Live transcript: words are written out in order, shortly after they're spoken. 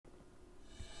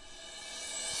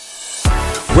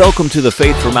Welcome to the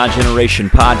Faith for My Generation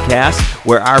podcast,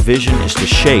 where our vision is to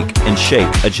shake and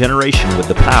shape a generation with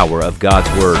the power of God's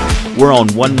Word. We're on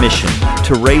one mission,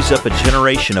 to raise up a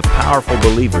generation of powerful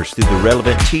believers through the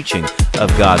relevant teaching of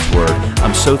God's Word.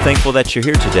 I'm so thankful that you're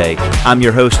here today. I'm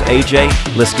your host,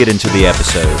 AJ. Let's get into the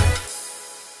episode.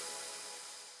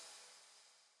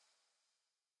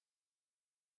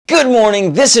 Good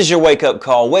morning. This is your wake-up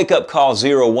call. Wake-up call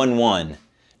 011.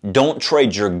 Don't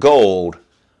trade your gold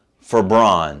for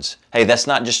bronze. Hey, that's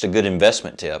not just a good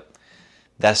investment tip.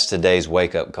 That's today's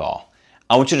wake-up call.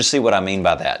 I want you to see what I mean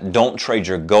by that. Don't trade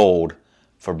your gold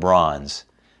for bronze.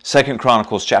 2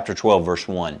 Chronicles chapter 12, verse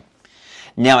 1.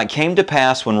 Now it came to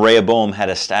pass when Rehoboam had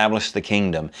established the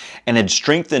kingdom and had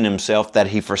strengthened himself that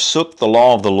he forsook the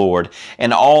law of the Lord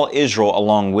and all Israel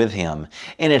along with him.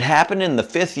 And it happened in the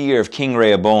 5th year of King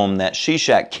Rehoboam that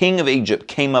Shishak, king of Egypt,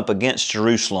 came up against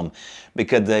Jerusalem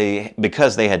because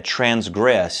they had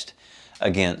transgressed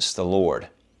against the Lord.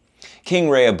 King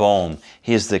Rehoboam,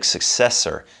 he is the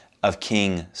successor of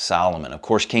King Solomon. Of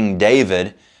course, King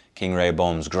David, King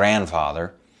Rehoboam's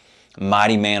grandfather,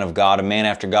 mighty man of God, a man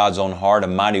after God's own heart, a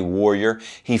mighty warrior.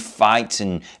 He fights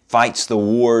the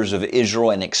wars of Israel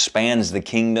and expands the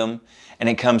kingdom. And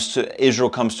Israel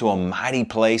comes to a mighty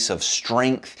place of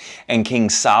strength. And King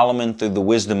Solomon, through the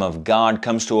wisdom of God,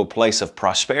 comes to a place of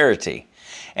prosperity.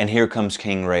 And here comes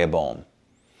King Rehoboam.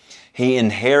 He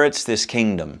inherits this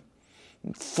kingdom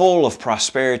full of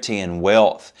prosperity and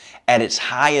wealth at its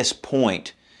highest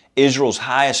point, Israel's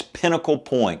highest pinnacle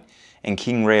point. And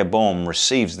King Rehoboam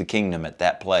receives the kingdom at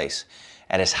that place,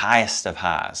 at his highest of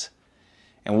highs.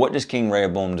 And what does King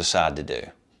Rehoboam decide to do?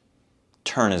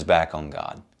 Turn his back on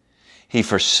God. He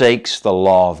forsakes the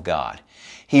law of God.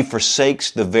 He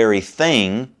forsakes the very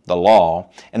thing, the law,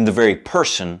 and the very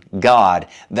person, God,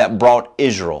 that brought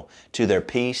Israel to their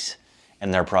peace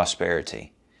and their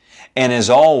prosperity. And as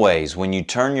always, when you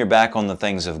turn your back on the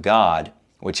things of God,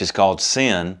 which is called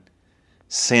sin,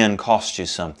 sin costs you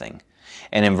something.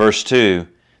 And in verse 2,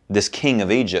 this king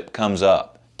of Egypt comes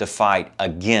up to fight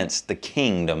against the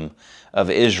kingdom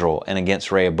of Israel and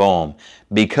against Rehoboam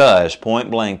because, point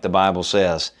blank, the Bible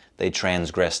says they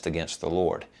transgressed against the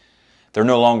Lord. They're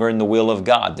no longer in the will of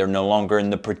God. They're no longer in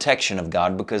the protection of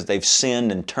God because they've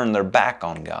sinned and turned their back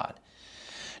on God.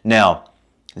 Now,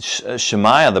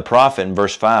 Shemaiah the prophet in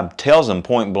verse 5 tells them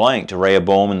point blank to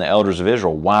Rehoboam and the elders of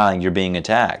Israel why you're being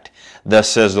attacked. Thus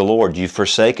says the Lord, you've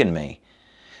forsaken me,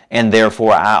 and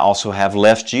therefore I also have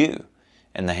left you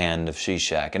in the hand of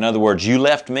Shishak. In other words, you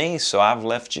left me, so I've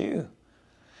left you.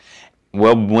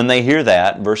 Well, when they hear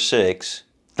that, verse 6,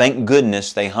 thank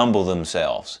goodness they humble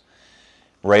themselves.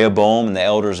 Rehoboam and the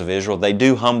elders of Israel, they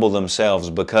do humble themselves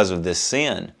because of this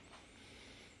sin.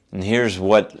 And here's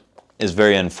what is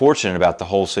very unfortunate about the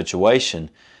whole situation.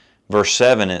 Verse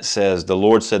 7, it says, the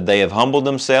Lord said, they have humbled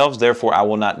themselves, therefore I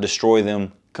will not destroy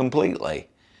them completely,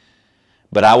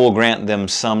 but I will grant them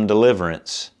some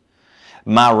deliverance.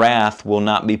 My wrath will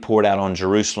not be poured out on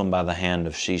Jerusalem by the hand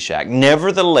of Shishak.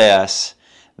 Nevertheless,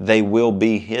 they will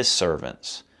be his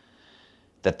servants,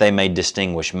 that they may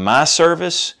distinguish my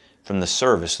service from the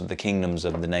service of the kingdoms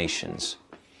of the nations.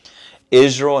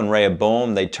 Israel and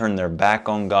Rehoboam, they turn their back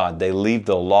on God. They leave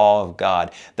the law of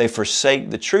God. They forsake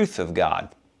the truth of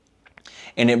God.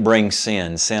 And it brings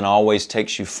sin. Sin always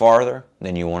takes you farther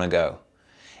than you want to go.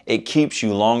 It keeps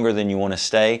you longer than you want to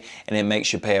stay, and it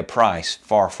makes you pay a price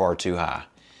far, far too high.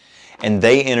 And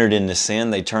they entered into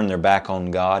sin. They turned their back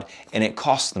on God, and it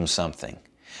cost them something.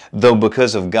 Though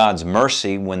because of God's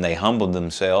mercy, when they humbled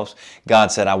themselves,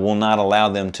 God said, I will not allow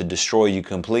them to destroy you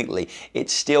completely. It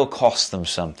still cost them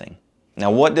something. Now,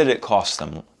 what did it cost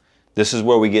them? This is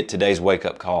where we get today's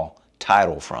wake-up call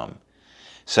title from.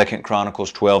 2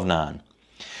 Chronicles 12:9.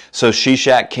 So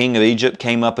Shishak, king of Egypt,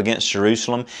 came up against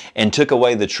Jerusalem and took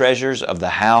away the treasures of the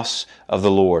house of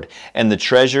the Lord and the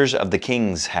treasures of the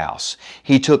king's house.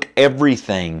 He took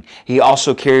everything. He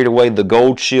also carried away the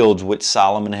gold shields which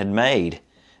Solomon had made.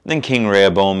 Then King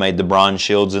Rehoboam made the bronze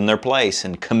shields in their place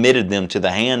and committed them to the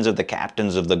hands of the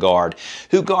captains of the guard,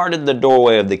 who guarded the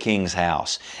doorway of the king's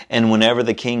house. And whenever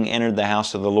the king entered the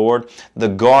house of the Lord, the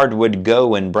guard would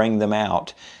go and bring them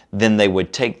out. Then they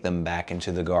would take them back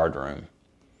into the guard room.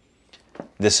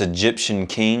 This Egyptian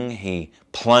king, he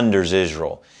plunders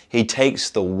Israel. He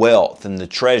takes the wealth and the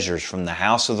treasures from the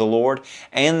house of the Lord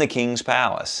and the king's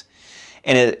palace.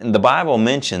 And the Bible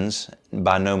mentions,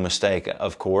 by no mistake,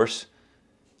 of course,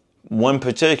 one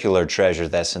particular treasure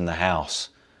that's in the house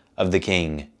of the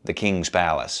king's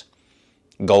palace.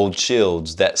 Gold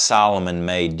shields that Solomon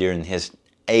made during his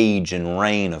age and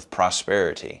reign of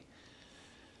prosperity.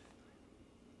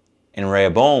 And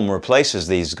Rehoboam replaces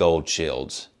these gold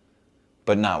shields.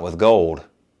 but not with gold,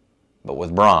 but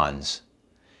with bronze.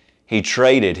 He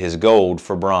traded his gold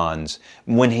for bronze.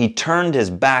 When he turned his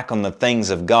back on the things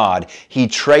of God, he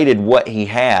traded what he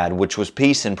had, which was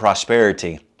peace and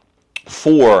prosperity,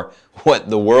 for what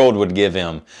the world would give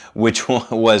him, which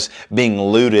was being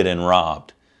looted and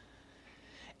robbed.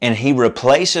 And he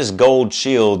replaces gold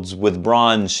shields with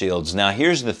bronze shields. Now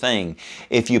here's the thing.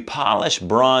 If you polish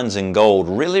bronze and gold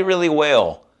really, really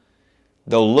well,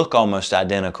 they'll look almost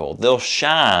identical. They'll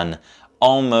shine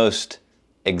almost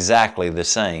exactly the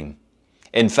same.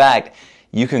 In fact,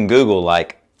 you can Google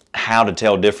how to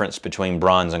tell difference between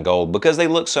bronze and gold because they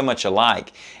look so much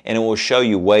alike, and it will show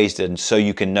you ways so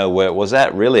you can know, was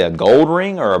that really a gold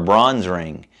ring or a bronze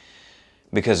ring?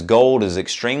 Because gold is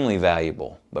extremely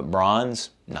valuable, but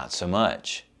bronze, not so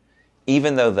much,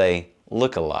 even though they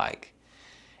look alike.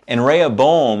 And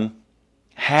Rehoboam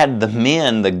had the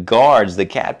men, the guards, the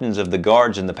captains of the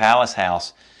guards in the palace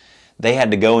house, they had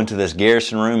to go into this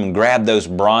garrison room and grab those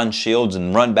bronze shields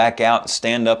and run back out and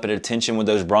stand up at attention with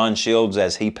those bronze shields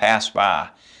as he passed by.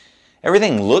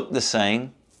 Everything looked the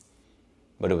same,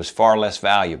 but it was far less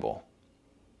valuable.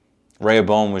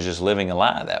 Rehoboam was just living a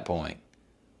lie at that point.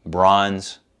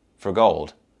 Bronze for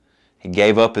gold. He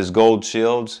gave up his gold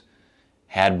shields,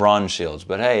 had bronze shields,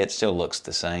 but hey, it still looks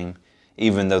the same,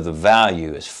 even though the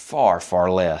value is far, far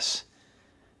less.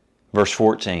 Verse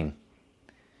 14.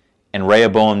 And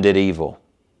Rehoboam did evil,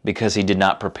 because he did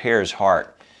not prepare his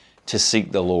heart to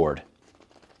seek the Lord.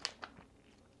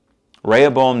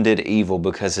 Rehoboam did evil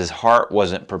because his heart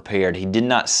wasn't prepared. He did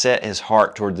not set his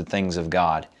heart toward the things of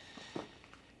God.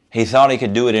 He thought he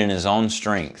could do it in his own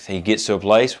strength. He gets to a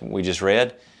place, we just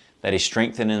read, that he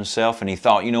strengthened himself, and he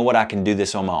thought, you know what, I can do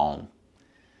this on my own.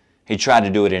 He tried to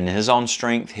do it in his own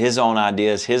strength, his own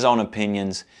ideas, his own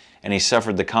opinions, and he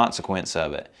suffered the consequence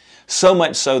of it. So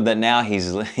much so that now he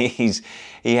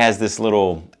has this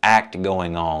little act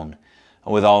going on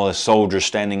with all the soldiers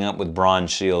standing up with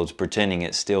bronze shields, pretending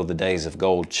it's still the days of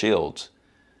gold shields.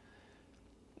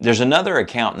 There's another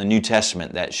account in the New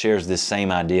Testament that shares this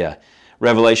same idea.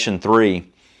 Revelation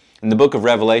 3. In the book of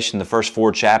Revelation, the first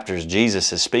 4 chapters,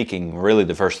 Jesus is speaking, really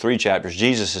the first 3 chapters,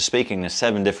 Jesus is speaking to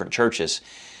 7 different churches.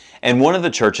 And one of the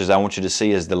churches I want you to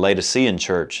see is the Laodicean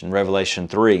church in Revelation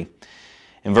 3.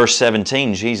 In verse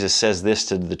 17, Jesus says this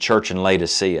to the church in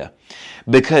Laodicea.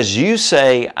 Because you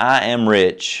say, I am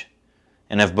rich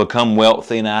and have become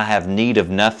wealthy and I have need of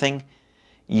nothing,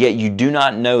 yet you do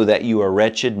not know that you are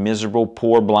wretched, miserable,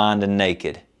 poor, blind, and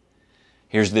naked.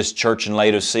 Here's this church in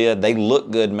Laodicea. They look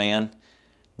good, man,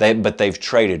 but they've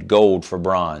traded gold for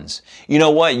bronze. You know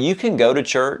what? You can go to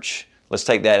church. Let's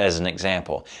take that as an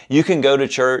example. You can go to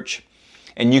church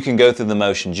and you can go through the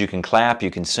motions. You can clap,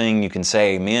 you can sing, you can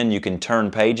say amen, you can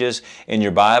turn pages in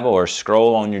your Bible or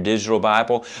scroll on your digital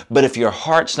Bible. But if your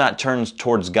heart's not turned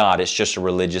towards God, it's just a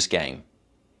religious game.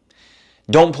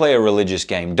 Don't play a religious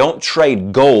game. Don't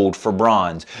trade gold for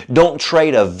bronze. Don't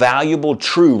trade a valuable,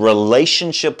 true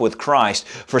relationship with Christ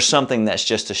for something that's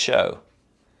just a show.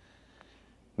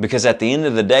 Because at the end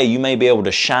of the day, you may be able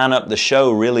to shine up the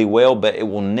show really well, but it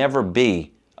will never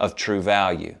be of true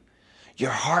value.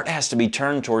 Your heart has to be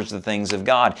turned towards the things of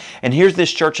God. And here's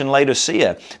this church in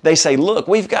Laodicea. They say, look,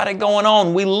 we've got it going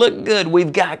on. We look good.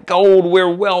 We've got gold.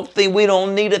 We're wealthy. We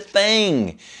don't need a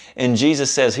thing. And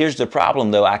Jesus says, here's the problem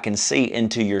though. I can see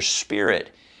into your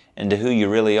spirit, into who you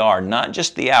really are, not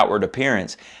just the outward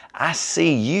appearance. I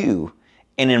see you.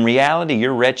 And in reality,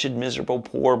 you're wretched, miserable,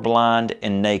 poor, blind,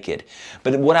 and naked.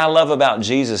 But what I love about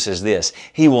Jesus is this.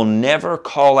 He will never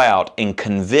call out and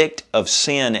convict of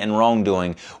sin and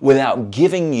wrongdoing without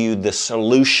giving you the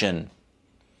solution.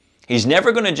 He's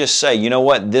never going to just say, you know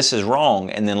what, this is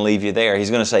wrong, and then leave you there. He's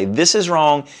going to say, this is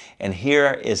wrong, and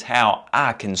here is how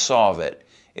I can solve it,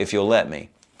 if you'll let me.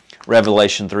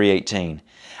 Revelation 3:18.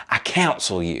 I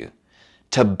counsel you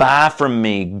to buy from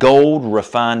me gold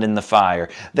refined in the fire,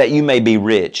 that you may be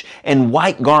rich, and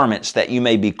white garments that you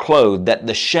may be clothed, that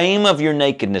the shame of your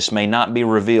nakedness may not be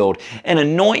revealed, and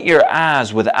anoint your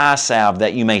eyes with eye salve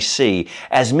that you may see.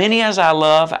 As many as I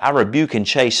love, I rebuke and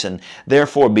chasten.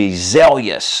 Therefore be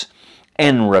zealous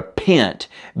and repent.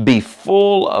 Be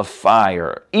full of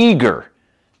fire, eager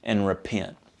and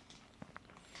repent.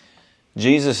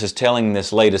 Jesus is telling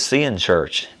this Laodicean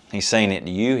church, He's saying it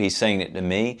to you. He's saying it to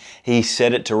me. He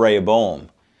said it to Rehoboam.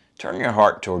 Turn your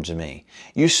heart towards me.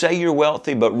 You say you're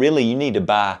wealthy, but really you need to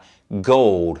buy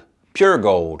gold, pure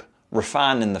gold,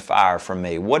 refined in the fire from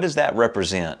me. What does that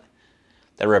represent?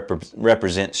 That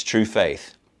represents true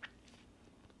faith.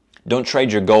 Don't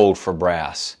trade your gold for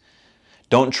brass.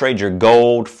 Don't trade your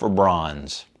gold for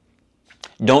bronze.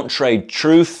 Don't trade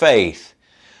true faith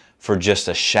for just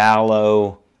a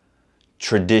shallow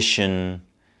tradition,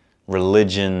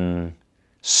 religion,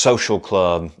 social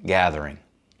club gathering.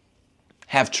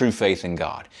 Have true faith in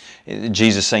God.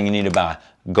 Jesus is saying you need to buy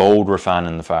gold refined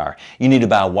in the fire. You need to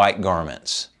buy white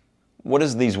garments. What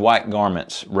does these white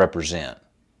garments represent?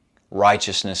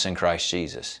 Righteousness in Christ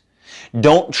Jesus.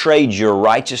 Don't trade your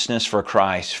righteousness for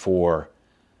Christ for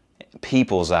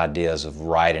people's ideas of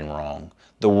right and wrong,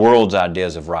 the world's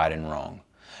ideas of right and wrong.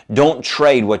 Don't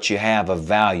trade what you have of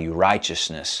value,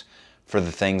 righteousness, for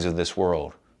the things of this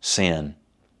world, sin.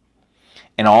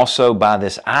 And also buy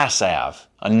this eye salve.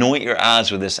 Anoint your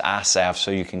eyes with this eye salve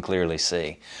so you can clearly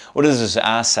see. What does this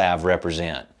eye salve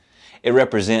represent? It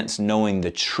represents knowing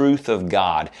the truth of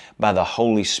God by the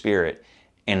Holy Spirit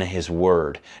and His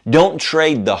Word. Don't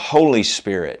trade the Holy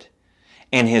Spirit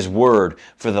and His Word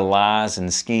for the lies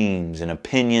and schemes and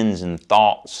opinions and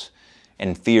thoughts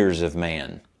and fears of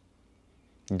man.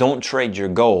 Don't trade your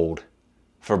gold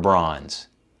for bronze.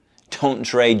 Don't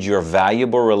trade your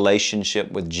valuable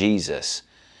relationship with Jesus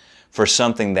for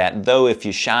something that, though if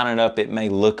you shine it up, it may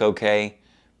look okay,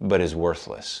 but is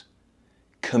worthless.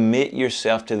 Commit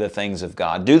yourself to the things of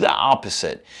God. Do the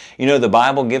opposite. You know, the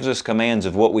Bible gives us commands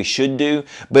of what we should do,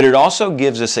 but it also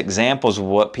gives us examples of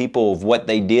what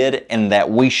they did and that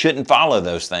we shouldn't follow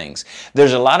those things.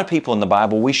 There's a lot of people in the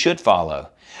Bible we should follow,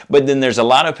 but then there's a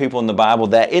lot of people in the Bible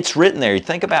that it's written there. You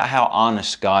think about how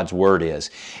honest God's Word is.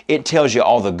 It tells you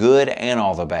all the good and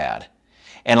all the bad.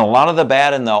 And a lot of the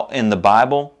bad in the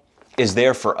Bible is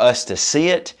there for us to see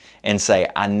it and say,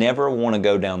 I never want to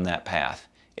go down that path.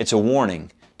 It's a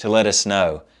warning to let us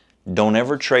know, don't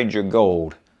ever trade your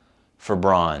gold for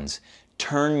bronze.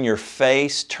 Turn your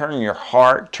face, turn your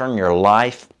heart, turn your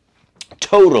life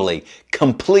totally,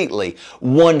 completely,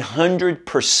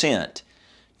 100%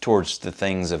 towards the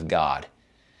things of God.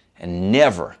 And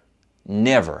never,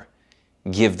 never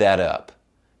give that up,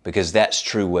 because that's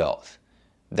true wealth.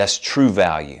 That's true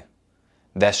value.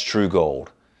 That's true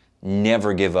gold.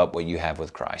 Never give up what you have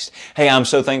with Christ. Hey, I'm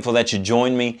so thankful that you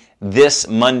joined me this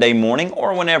Monday morning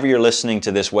or whenever you're listening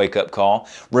to this wake-up call.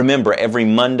 Remember, every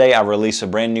Monday I release a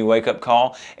brand new wake-up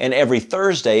call, and every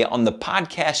Thursday on the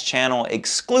podcast channel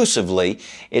exclusively,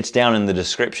 it's down in the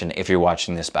description. If you're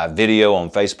watching this by video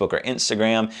on Facebook or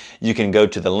Instagram, you can go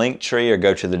to the link tree or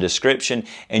go to the description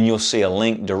and you'll see a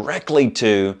link directly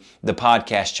to the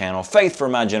podcast channel, Faith for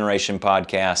My Generation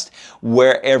Podcast,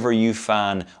 wherever you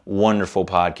find wonderful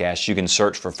podcasts. You can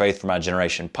search for Faith for My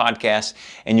Generation Podcast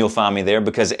and you'll find me there,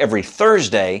 because every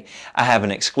Thursday I have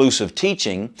an exclusive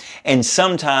teaching and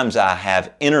sometimes I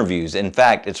have interviews. In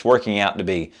fact, it's working out to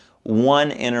be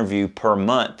one interview per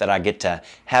month that I get to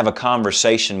have a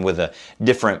conversation with a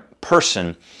different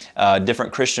person,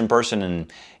 different Christian person.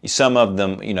 And some of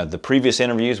them, you know, the previous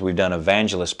interviews we've done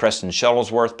Evangelist Preston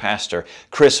Shuttlesworth, Pastor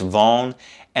Chris Vaughn,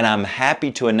 and I'm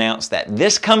happy to announce that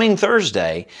this coming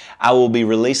Thursday, I will be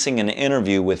releasing an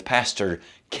interview with Pastor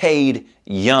Cade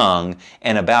Young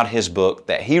and about his book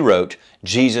that he wrote,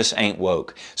 Jesus Ain't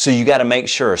Woke. So you got to make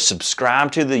sure,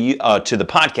 subscribe to the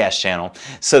podcast channel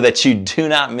so that you do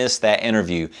not miss that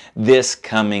interview this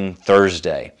coming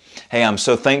Thursday. Hey, I'm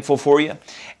so thankful for you,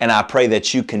 and I pray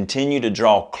that you continue to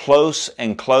draw close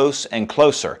and close and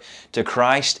closer to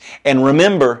Christ. And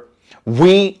remember,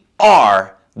 we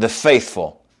are the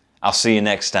faithful. I'll see you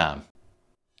next time.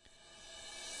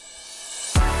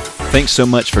 Thanks so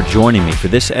much for joining me for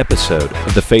this episode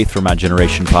of the Faith for My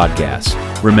Generation podcast.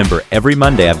 Remember, every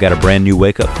Monday I've got a brand new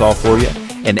wake-up call for you,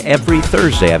 and every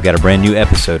Thursday I've got a brand new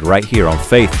episode right here on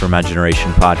Faith for My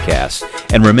Generation podcast.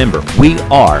 And remember, we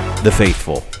are the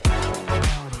faithful.